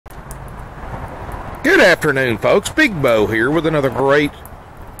Good afternoon, folks. Big Bo here with another great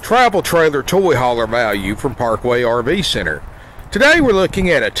travel trailer toy hauler value from Parkway RV Center. Today we're looking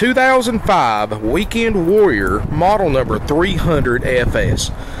at a 2005 Weekend Warrior model number 300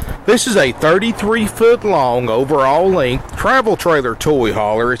 FS. This is a 33-foot long overall length travel trailer toy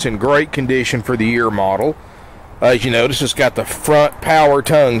hauler. It's in great condition for the year model. As you notice, it's got the front power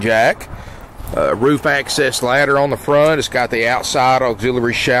tongue jack, roof access ladder on the front. It's got the outside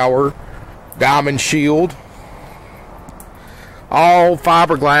auxiliary shower, diamond shield, all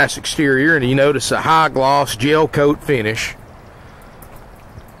fiberglass exterior, and you notice a high gloss gel coat finish.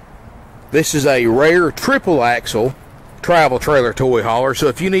 This is a rare triple axle travel trailer toy hauler, so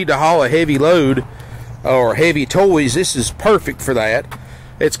if you need to haul a heavy load or heavy toys, this is perfect for that.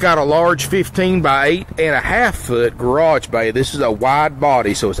 It's got a large 15 by 8.5 foot garage bay. This is a wide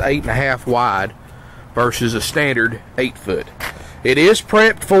body, so it's 8.5 wide versus a standard 8 foot. It is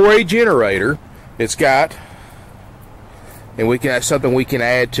prepped for a generator. It's got, and that's something we can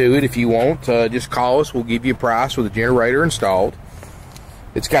add to it if you want. Just call us. We'll give you a price with a generator installed.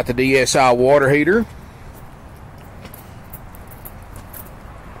 It's got the DSI water heater.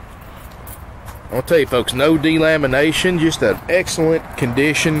 I'll tell you, folks, no delamination, just an excellent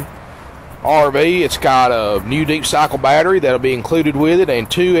condition RV. It's got a new deep cycle battery that'll be included with it and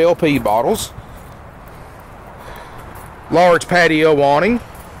 2 LP bottles. Large patio awning.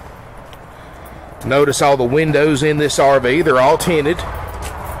 Notice all the windows in this RV, they're all tinted.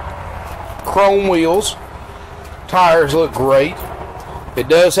 Chrome wheels. Tires look great. It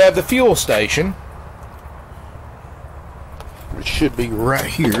does have the fuel station. It should be right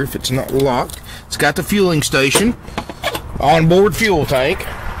here if it's not locked. It's got the fueling station, onboard fuel tank.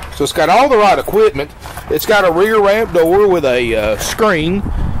 So it's got all the right equipment. It's got a rear ramp door with a screen.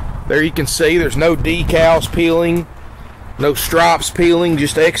 There you can see there's no decals peeling, no stripes peeling,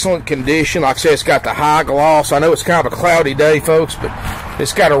 just excellent condition. Like I said, it's got the high gloss. I know it's kind of a cloudy day, folks, but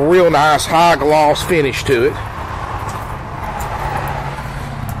it's got a real nice high gloss finish to it.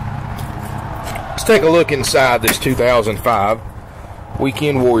 Let's take a look inside this 2005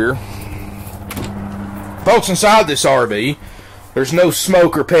 Weekend Warrior. Folks, inside this RV, there's no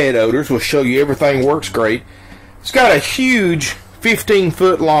smoke or pet odors. We'll show you everything works great. It's got a huge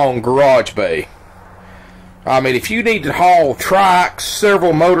 15-foot long garage bay. I mean, if you need to haul trikes,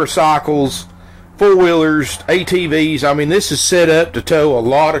 several motorcycles, four-wheelers, ATVs, I mean, this is set up to tow a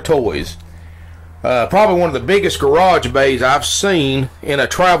lot of toys. Probably one of the biggest garage bays I've seen in a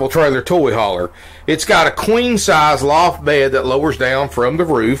travel trailer toy hauler. It's got a queen-size loft bed that lowers down from the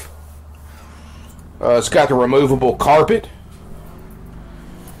roof. It's got the removable carpet,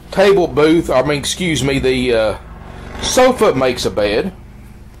 table booth. The sofa makes a bed.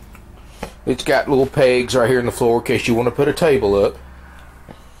 It's got little pegs right here in the floor in case you want to put a table up.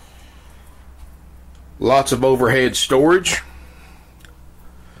 Lots of overhead storage.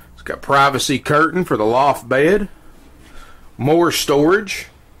 It's got privacy curtain for the loft bed. More storage.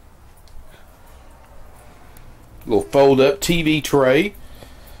 Little fold-up TV tray.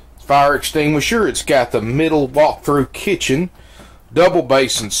 Fire extinguisher. It's got the middle walk-through kitchen. Double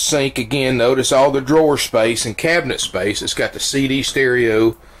basin sink. Again, notice all the drawer space and cabinet space. It's got the CD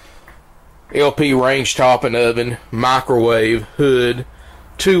stereo, LP range topping oven, microwave, hood,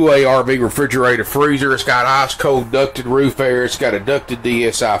 two-way RV refrigerator freezer. It's got ice-cold ducted roof air. It's got a ducted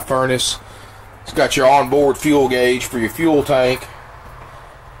DSI furnace. It's got your onboard fuel gauge for your fuel tank.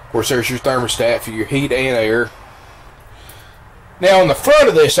 Of course, there's your thermostat for your heat and air. Now, on the front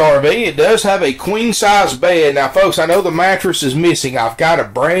of this RV, it does have a queen-size bed. Now, folks, I know the mattress is missing. I've got a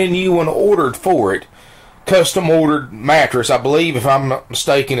brand new one ordered for it. Custom-ordered mattress. I believe, if I'm not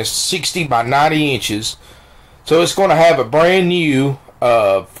mistaken, it's 60 by 90 inches. So it's going to have a brand new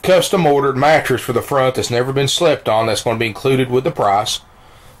custom-ordered mattress for the front that's never been slept on. That's going to be included with the price.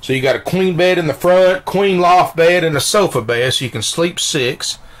 So you got a queen bed in the front, queen loft bed, and a sofa bed so you can sleep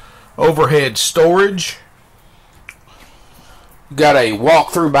 6. Overhead storage. Got a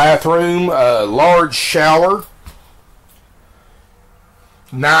walk-through bathroom, large shower.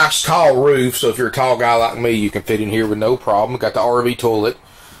 Nice tall roof, so if you're a tall guy like me, you can fit in here with no problem. Got the RV toilet.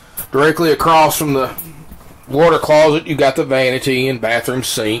 Directly across from the water closet, you got the vanity and bathroom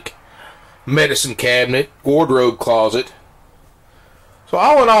sink, medicine cabinet, wardrobe closet. So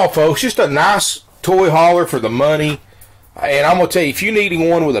all in all, folks, just a nice toy hauler for the money. And I'm going to tell you, if you're needing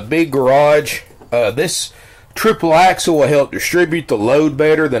one with a big garage, this triple axle will help distribute the load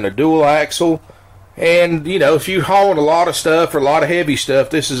better than a dual axle. And, you know, if you're hauling a lot of stuff or a lot of heavy stuff,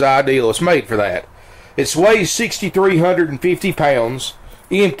 this is ideal. It's made for that. It weighs 6,350 pounds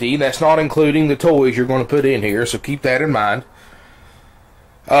empty. That's not including the toys you're going to put in here, so keep that in mind.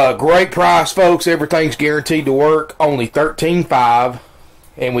 Great price, folks. Everything's guaranteed to work. Only $13.5,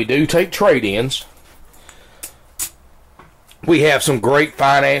 and we do take trade-ins. We have some great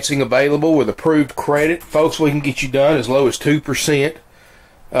financing available with approved credit. Folks, we can get you done as low as 2%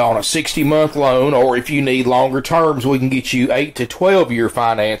 on a 60-month loan, or if you need longer terms, we can get you 8 to 12-year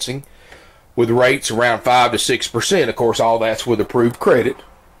financing with rates around 5 to 6%. Of course, all that's with approved credit.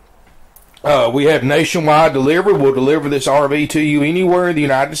 We have nationwide delivery. We'll deliver this RV to you anywhere in the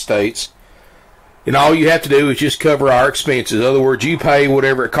United States. And all you have to do is just cover our expenses. In other words, you pay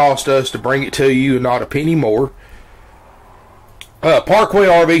whatever it costs us to bring it to you and not a penny more. Parkway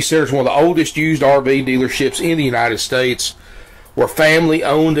RV Center is one of the oldest used RV dealerships in the United States. We're family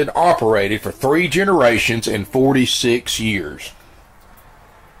owned and operated for 3 generations and 46 years.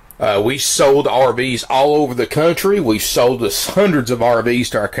 We sold RVs all over the country. We've sold us hundreds of RVs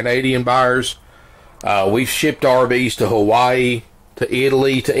to our Canadian buyers. We've shipped RVs to Hawaii, to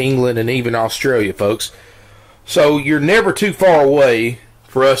Italy, to England, and even Australia, folks. So you're never too far away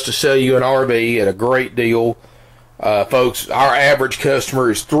for us to sell you an RV at a great deal. Folks, our average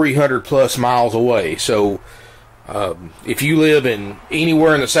customer is 300 plus miles away. So if you live in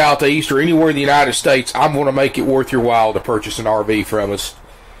anywhere in the Southeast or anywhere in the United States, I'm going to make it worth your while to purchase an RV from us.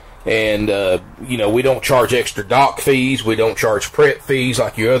 And, you know, we don't charge extra dock fees. We don't charge prep fees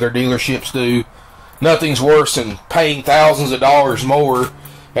like your other dealerships do. Nothing's worse than paying thousands of dollars more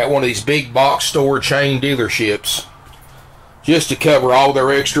at one of these big box store chain dealerships just to cover all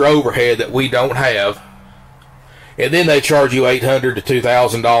their extra overhead that we don't have. And then they charge you $800 to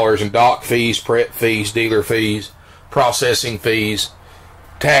 $2,000 in dock fees, prep fees, dealer fees, processing fees,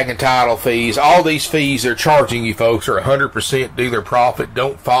 tag and title fees. All these fees they're charging you, folks, are 100% dealer profit.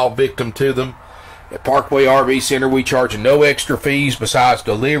 Don't fall victim to them. At Parkway RV Center, we charge no extra fees besides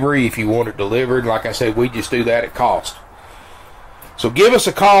delivery if you want it delivered. Like I said, we just do that at cost. So give us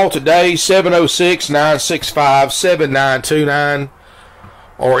a call today, 706-965-7929.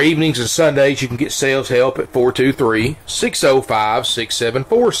 Or evenings and Sundays, you can get sales help at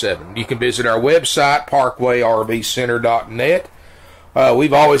 423-605-6747. You can visit our website, parkwayrvcenter.net.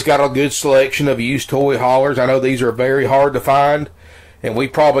 We've always got a good selection of used toy haulers. I know these are very hard to find, and we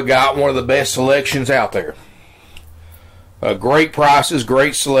probably got one of the best selections out there. Great prices,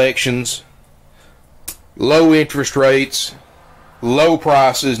 great selections, low interest rates, low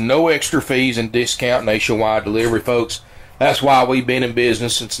prices, no extra fees, and discount nationwide delivery, folks. That's why we've been in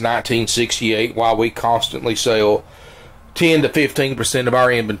business since 1968, why we constantly sell 10 to 15% of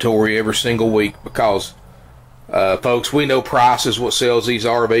our inventory every single week, because folks, we know price is what sells these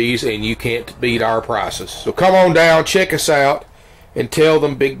RVs, and you can't beat our prices. So come on down, check us out, and tell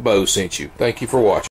them Big Bo sent you. Thank you for watching.